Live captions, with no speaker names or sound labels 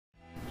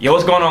Yo,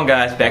 what's going on,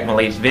 guys? Back with my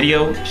latest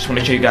video. Just want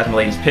to show you guys my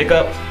latest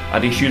pickup.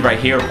 These shoes right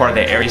here are part of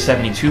the Area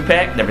 72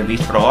 pack that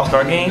released for the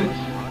All-Star game.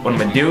 What I'm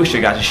going to do is show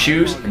you guys the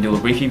shoes and do a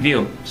brief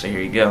review. So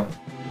here you go.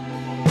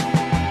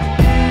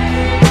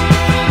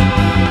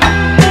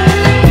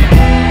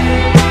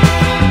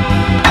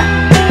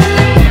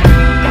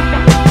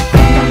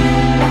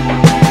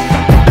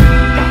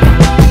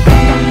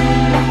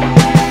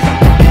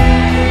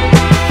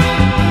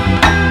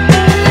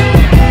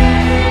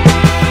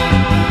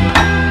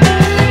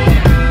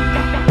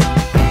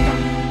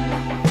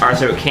 Alright,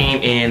 so it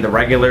came in the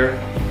regular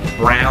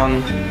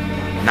brown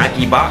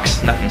Nike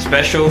box, nothing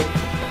special.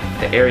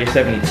 The Area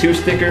 72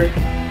 sticker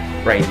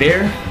right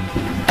there.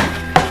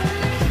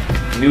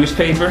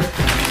 Newspaper.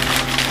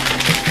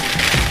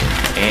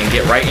 And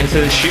get right into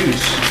the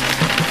shoes.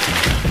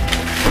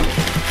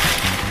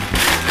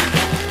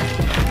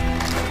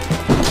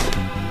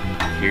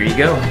 Here you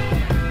go.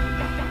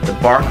 The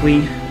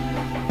Barkley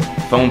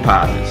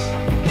Foamposites.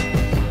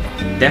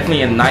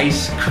 Definitely a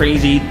nice,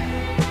 crazy,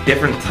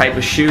 different type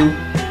of shoe.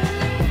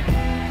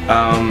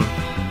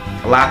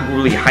 A lot of people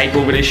really hype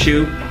over this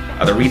shoe.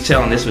 The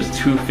retail on this was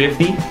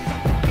 $250.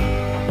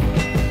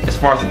 As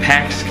far as the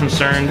pack is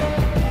concerned,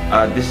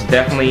 this is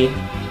definitely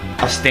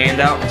a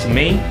standout to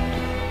me.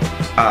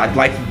 I'd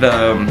like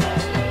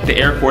the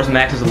Air Force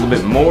Maxes a little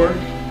bit more,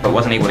 but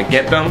wasn't able to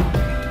get them.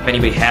 If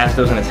anybody has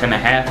those in a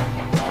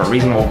 10.5 for a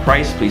reasonable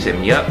price, please hit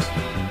me up.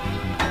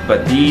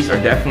 But these are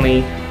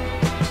definitely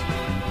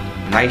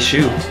a nice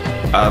shoe.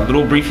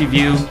 Little brief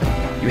review.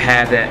 You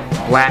have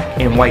that black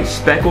and white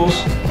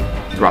speckles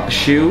throughout the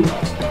shoe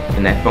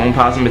and that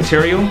Foamposite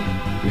material.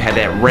 You have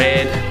that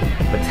red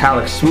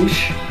metallic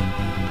swoosh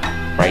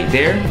right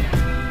there.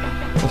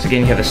 Once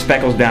again, you have the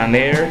speckles down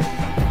there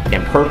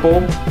and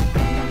purple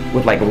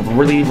with like a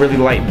really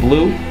light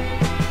blue.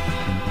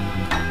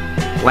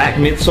 Black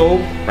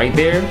midsole right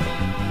there.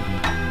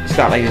 It's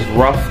got like this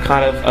rough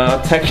kind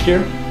of texture.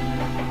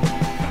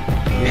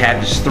 You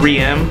have this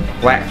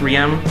 3M, black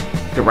 3M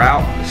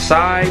throughout the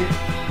side,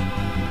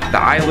 the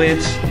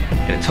eyelids,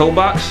 and the toe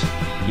box.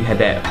 You had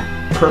that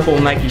purple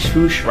Nike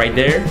swoosh right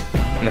there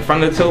in the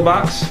front of the toe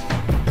box.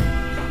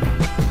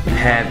 You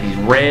have these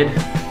red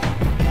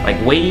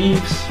like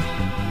waves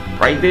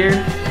right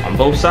there on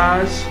both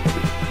sides.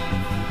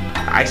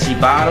 The icy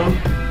bottom.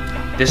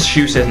 This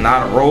shoe says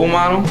not a role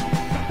model,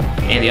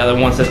 and the other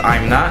one says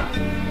I'm not,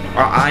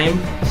 or I'm.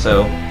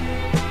 So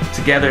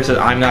together it says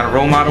I'm not a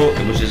role model.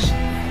 It was just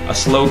a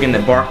slogan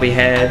that Barkley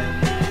had.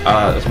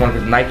 It's one of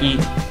his Nike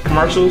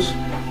commercials.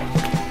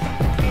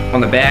 On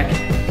the back,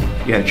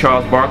 you have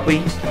Charles Barkley,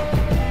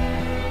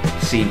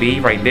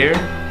 CB right there.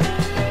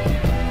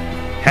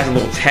 Has a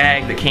little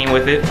tag that came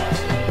with it.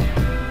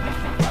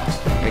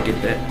 Let me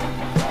get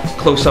that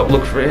close-up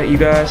look for you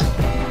guys.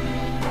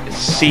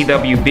 It's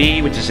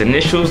CWB, which is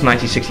initials,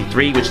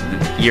 1963, which is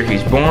the year he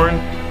was born,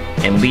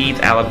 and Leeds,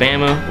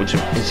 Alabama, which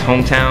is his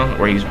hometown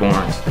where he was born.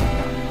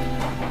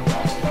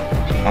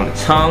 On the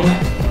tongue,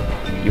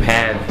 you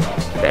have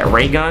that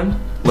ray gun,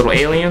 little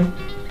alien.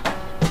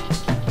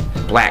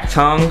 Black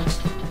tongue,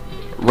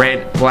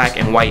 red, black,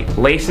 and white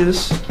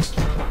laces.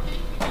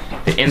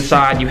 The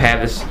inside you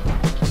have this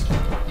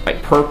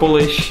like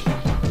purplish,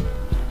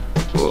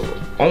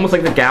 almost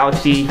like the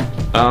galaxy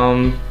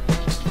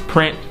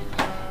print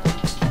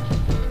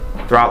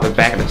throughout the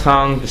back of the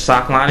tongue, the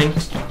sock lining.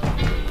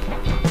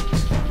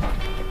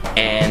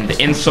 And the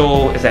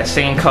insole is that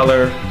same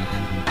color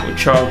with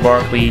Charles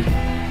Barkley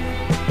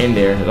in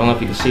there. I don't know if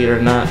you can see it or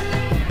not,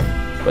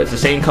 but it's the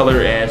same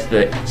color as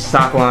the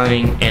sock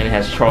lining, and it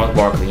has Charles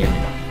Barkley in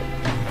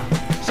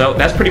it. So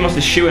that's pretty much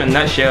the shoe in a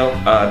nutshell.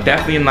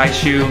 Definitely a nice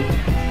shoe.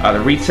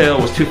 The retail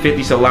was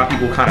 $250, so a lot of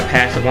people kind of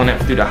pass up on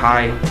it through the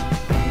high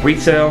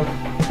retail,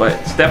 but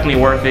it's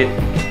definitely worth it.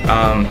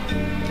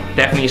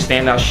 Definitely a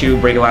standout shoe.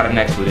 Break a lot of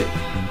necks with it.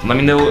 So let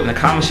me know in the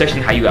comment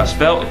section how you guys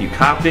felt, if you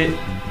copped it,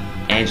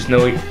 and just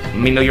let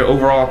me know your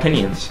overall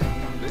opinions.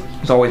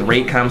 As always,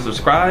 rate, comment,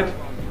 subscribe.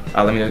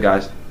 Let me know,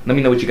 guys. Let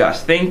me know what you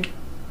guys think.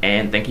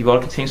 And thank you for all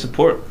the continued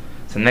support.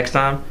 Till next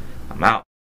time, I'm out.